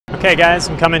Okay guys,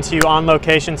 I'm coming to you on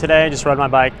location today. Just rode my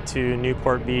bike to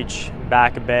Newport Beach,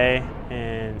 Back Bay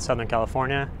in Southern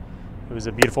California. It was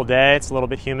a beautiful day. It's a little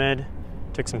bit humid.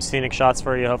 Took some scenic shots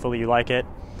for you. Hopefully you like it.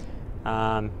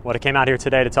 What I came out here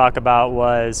today to talk about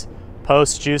was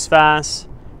post juice fast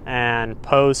and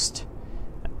post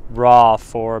raw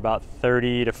for about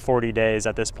 30 to 40 days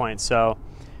at this point. So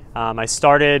I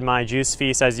started my juice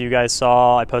feast, as you guys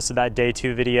saw. I posted that day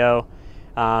 2 video.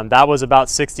 That was about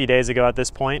 60 days ago at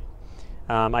this point.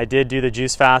 I did do the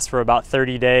juice fast for about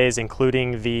 30 days,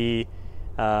 including the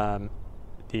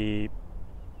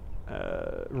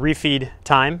refeed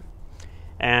time,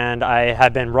 and I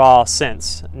have been raw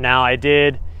since. Now I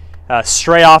did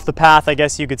stray off the path, I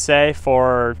guess you could say,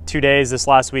 for 2 days this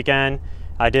last weekend.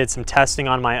 I did some testing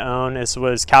on my own. This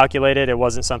was calculated. It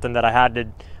wasn't something that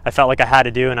I felt like I had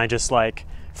to do, and I just like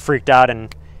freaked out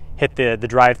and hit the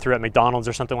drive-thru at McDonald's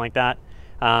or something like that.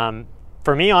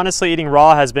 For me, honestly, eating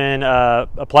raw has been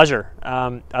a pleasure.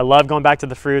 I love going back to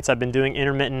the fruits. I've been doing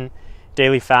intermittent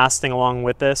daily fasting along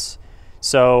with this.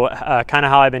 So kind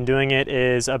of how I've been doing it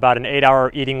is about an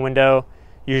 8-hour eating window.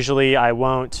 Usually I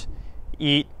won't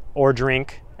eat or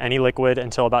drink any liquid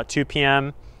until about 2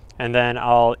 p.m. and then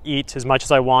I'll eat as much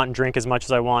as I want and drink as much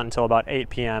as I want until about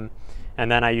 8 p.m.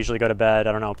 and then I usually go to bed,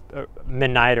 I don't know,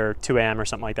 midnight or 2 a.m. or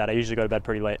something like that. I usually go to bed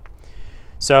pretty late.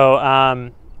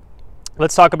 So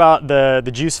let's talk about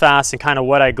the juice fast and kind of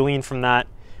what I gleaned from that.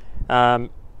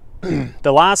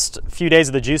 The last few days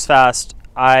of the juice fast,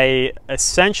 I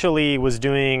essentially was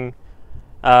doing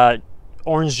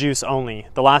orange juice only.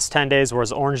 The last 10 days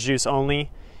was orange juice only.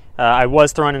 I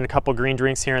was throwing in a couple green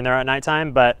drinks here and there at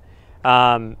nighttime, but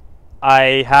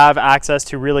I have access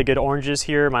to really good oranges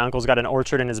here. My uncle's got an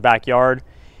orchard in his backyard,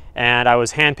 and I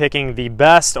was handpicking the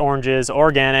best oranges,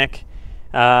 organic,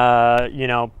 you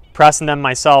know, pressing them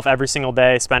myself every single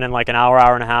day, spending like an hour,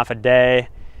 hour and a half a day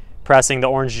pressing the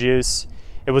orange juice.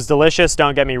 It was delicious,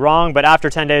 don't get me wrong, but after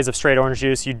 10 days of straight orange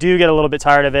juice, you do get a little bit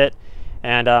tired of it.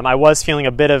 And I was feeling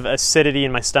a bit of acidity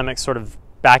in my stomach, sort of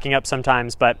backing up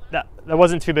sometimes, but that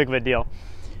wasn't too big of a deal.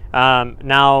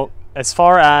 Now, as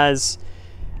far as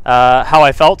how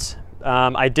I felt,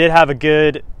 I did have a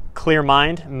good, clear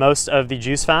mind most of the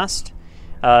juice fast.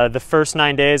 The first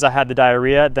 9 days I had the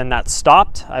diarrhea, then that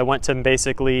stopped. I went to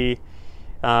basically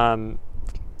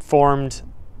formed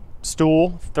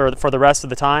stool for the rest of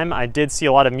the time. I did see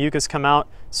a lot of mucus come out,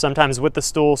 sometimes with the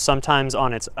stool, sometimes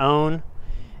on its own.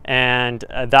 And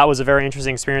that was a very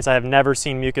interesting experience. I have never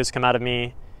seen mucus come out of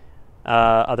me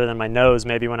other than my nose,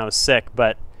 maybe when I was sick,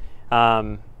 but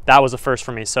that was a first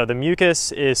for me. So the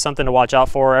mucus is something to watch out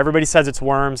for. Everybody says it's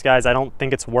worms, guys. I don't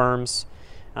think it's worms.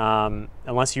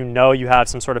 Unless you know you have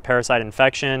some sort of parasite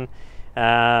infection.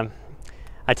 I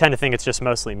tend to think it's just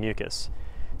mostly mucus.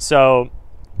 So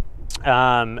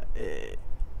it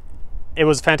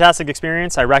was a fantastic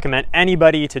experience. I recommend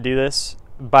anybody to do this.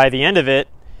 By the end of it,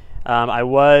 I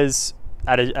was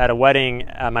at a wedding,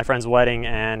 at my friend's wedding,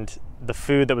 and the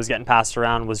food that was getting passed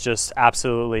around was just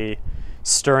absolutely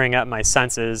stirring up my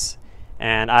senses,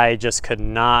 and I just could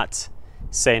not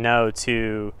say no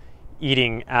to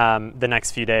eating the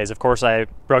next few days. Of course, I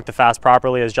broke the fast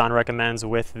properly, as John recommends,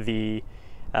 with the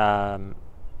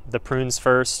prunes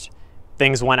first.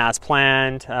 Things went as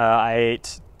planned. I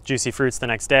ate juicy fruits the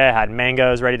next day. I had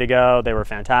mangoes ready to go. They were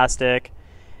fantastic.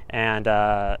 And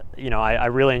you know, I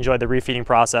really enjoyed the refeeding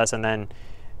process, and then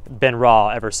been raw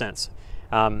ever since.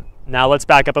 Now let's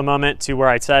back up a moment to where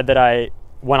I said that I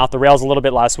went off the rails a little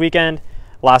bit last weekend.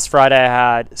 Last Friday I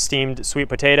had steamed sweet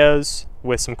potatoes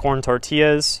with some corn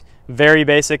tortillas. Very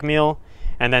basic meal.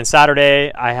 And then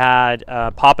Saturday I had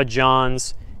Papa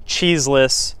John's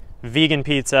cheeseless vegan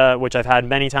pizza, which I've had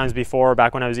many times before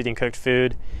back when I was eating cooked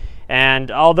food. And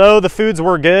although the foods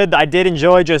were good, I did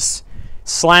enjoy just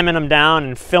slamming them down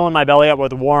and filling my belly up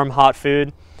with warm, hot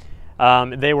food.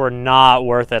 They were not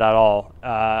worth it at all.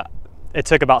 It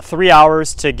took about 3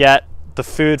 hours to get the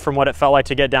food from what it felt like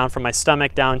to get down from my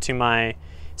stomach down to my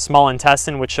small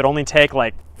intestine, which should only take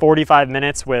like 45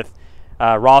 minutes with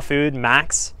raw food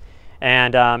max.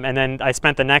 And then I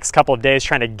spent the next couple of days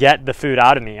trying to get the food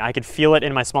out of me. I could feel it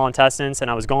in my small intestines, and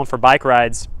I was going for bike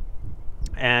rides,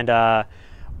 and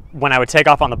when I would take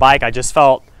off on the bike, I just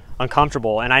felt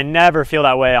uncomfortable, and I never feel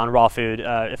that way on raw food.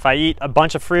 If I eat a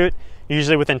bunch of fruit,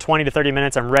 usually within 20 to 30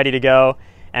 minutes I'm ready to go,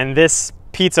 and this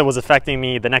pizza was affecting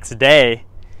me the next day.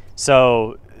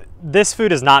 So this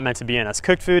food is not meant to be in us.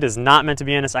 Cooked food is not meant to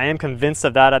be in us. I am convinced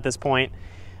of that at this point.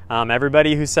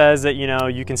 Everybody who says that, you know,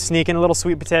 you can sneak in a little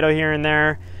sweet potato here and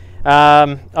there,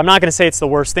 I'm not going to say it's the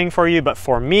worst thing for you, but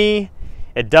for me,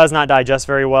 it does not digest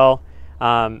very well.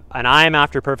 And I am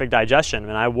after perfect digestion,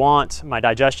 and I want my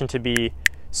digestion to be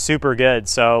super good.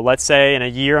 So let's say in a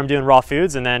year I'm doing raw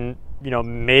foods, and then, you know,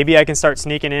 maybe I can start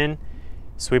sneaking in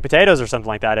sweet potatoes or something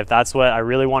like that. If that's what I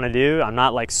really want to do, I'm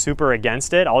not like super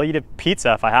against it. I'll eat a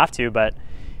pizza if I have to, but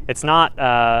it's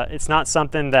not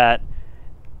something that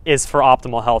is for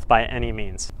optimal health by any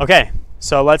means. Okay,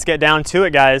 so let's get down to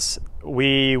it, guys.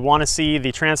 We want to see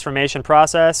the transformation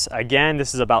process. Again,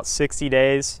 this is about 60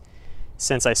 days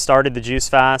since I started the juice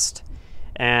fast.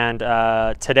 And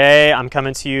today I'm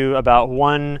coming to you about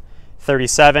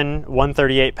 137,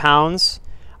 138 pounds.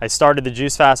 I started the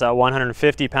juice fast at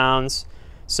 150 pounds.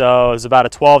 So it was about a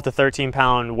 12 to 13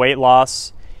 pound weight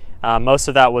loss. Most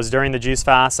of that was during the juice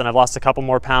fast, and I've lost a couple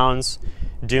more pounds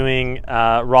doing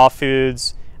raw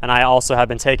foods. And I also have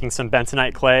been taking some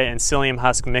bentonite clay and psyllium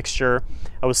husk mixture.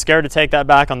 I was scared to take that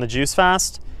back on the juice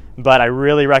fast, but I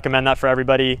really recommend that for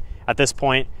everybody at this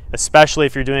point, especially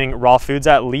if you're doing raw foods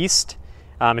at least.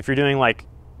 If you're doing like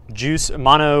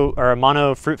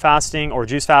mono fruit fasting or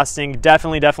juice fasting,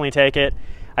 definitely take it.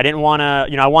 I didn't want to,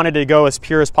 you know, I wanted to go as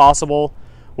pure as possible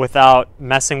without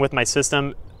messing with my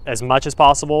system as much as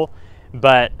possible.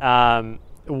 But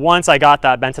once I got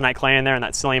that bentonite clay in there and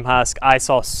that psyllium husk, I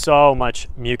saw so much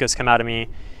mucus come out of me.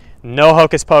 No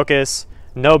hocus pocus,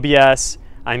 no BS.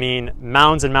 I mean,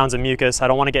 mounds and mounds of mucus. I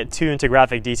don't want to get too into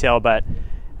graphic detail, but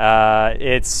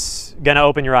it's gonna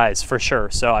open your eyes for sure.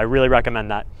 So I really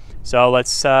recommend that. So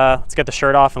let's get the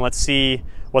shirt off and let's see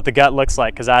what the gut looks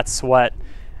like, because that's what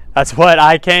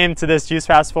I came to this juice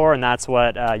fast for, and that's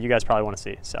what you guys probably want to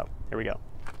see. So here we go.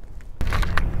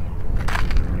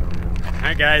 All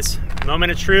right, guys,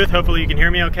 moment of truth. Hopefully you can hear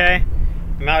me okay.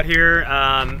 I'm out here.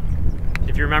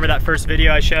 If you remember that first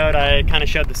video I showed, I kind of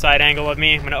showed the side angle of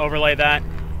me. I'm going to overlay that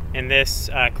in this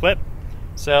clip.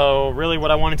 So really what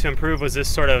I wanted to improve was this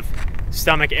sort of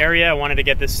stomach area. I wanted to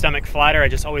get this stomach flatter. I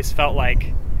just always felt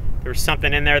like there was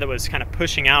something in there that was kind of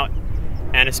pushing out.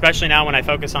 And especially now when I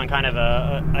focus on kind of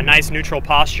a nice neutral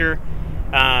posture,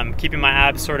 keeping my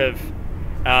abs sort of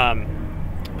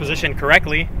positioned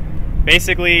correctly,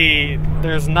 basically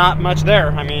there's not much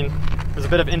there. I mean, there's a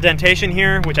bit of indentation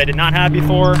here, which I did not have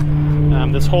before.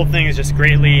 This whole thing is just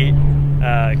greatly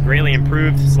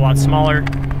improved. It's a lot smaller.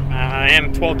 I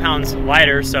am 12 pounds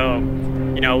lighter, so,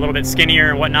 you know, a little bit skinnier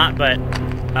and whatnot, but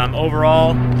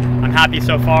overall, I'm happy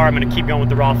so far. I'm gonna keep going with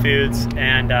the raw foods,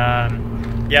 and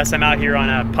yes, I'm out here on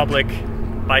a public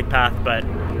bike path, but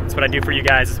it's what I do for you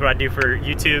guys. It's what I do for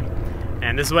YouTube,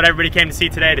 and this is what everybody came to see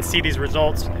today, to see these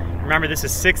results. Remember, this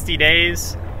is 60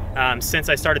 days since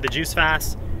I started the juice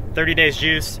fast. 30 days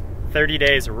juice, 30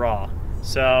 days raw.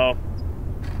 So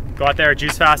go out there,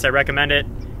 juice fast, I recommend it.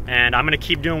 And I'm gonna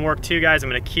keep doing work too, guys. I'm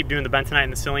gonna keep doing the bentonite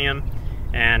and the psyllium,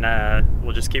 and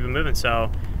we'll just keep it moving.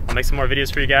 So I'll make some more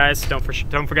videos for you guys. Don't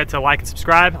forget to like and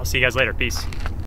subscribe. I'll see you guys later. Peace.